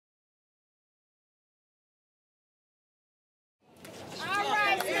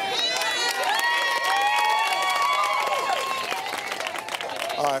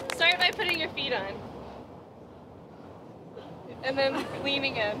feet on. And then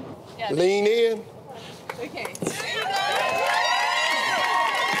leaning in. Yeah. Lean in. Okay.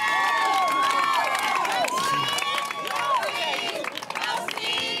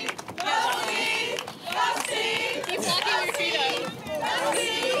 Keep walking your feet up.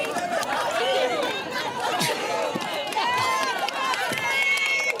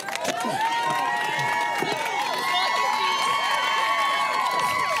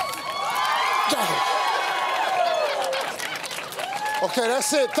 Okay,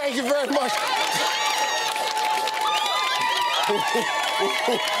 that's it. Thank you very much.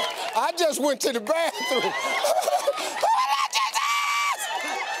 I just went to the bathroom.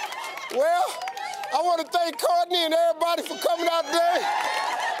 Well, I want to thank Courtney and everybody for coming out today.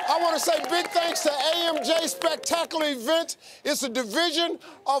 I want to say big thanks to AMJ Spectacular Events. It's a division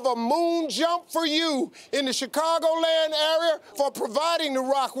of a moon jump for you in the Chicagoland area for providing the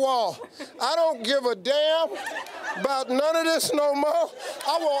rock wall. I don't give a damn about none of this no more.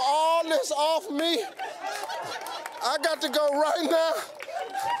 I want all this off me. I got to go right now.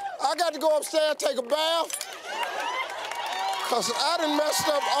 I got to go upstairs, take a bath, because I done messed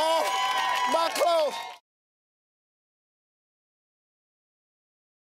up all my clothes.